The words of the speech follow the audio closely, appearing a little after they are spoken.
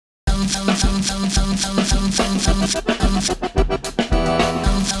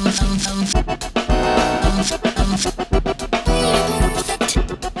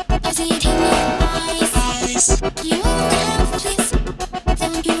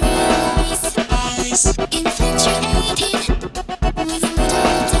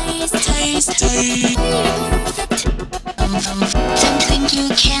Something you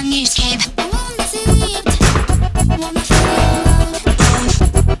can't escape. I wanna see it. Wanna feel your love. I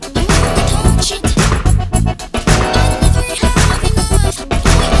wanna touch it. I never have enough.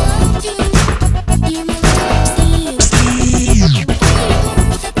 I love you. You're my little Steve.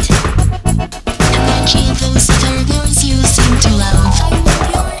 Perfect. And I kill those other girls you seem to love. I want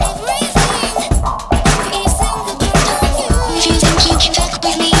your everything. Every single part of you. If you think you can fuck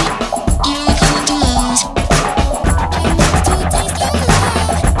with me, you're going to lose.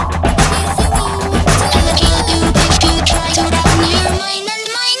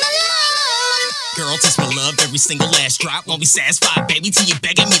 Girl, taste my love, every single last drop. Won't be satisfied, baby, till you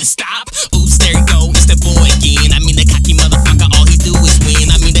begging me to stop. Oops, there you go, it's that boy again. I mean, the cocky motherfucker, all he do is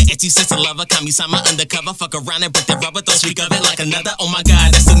win. I mean, the etchy sense of lover, come you sign my undercover. Fuck around and break that rubber, don't speak of it like another. Oh my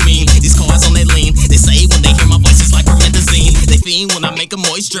god, that's so mean. These cars on that lean, they say when they hear my voice, it's like promethazine. They fiend when I make them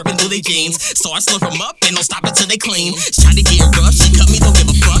moist, dripping through their jeans. So I slurp them up and don't stop until they clean. Try to get rough, she cut me, don't give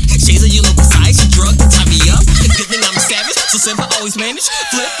a fuck. Shades of you look beside, she drug to tie me up. Good thing I'm a savage, so simple, always manage.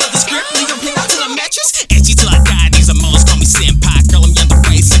 Flip of the script, leave them pinned out to the mattress. Edgy till I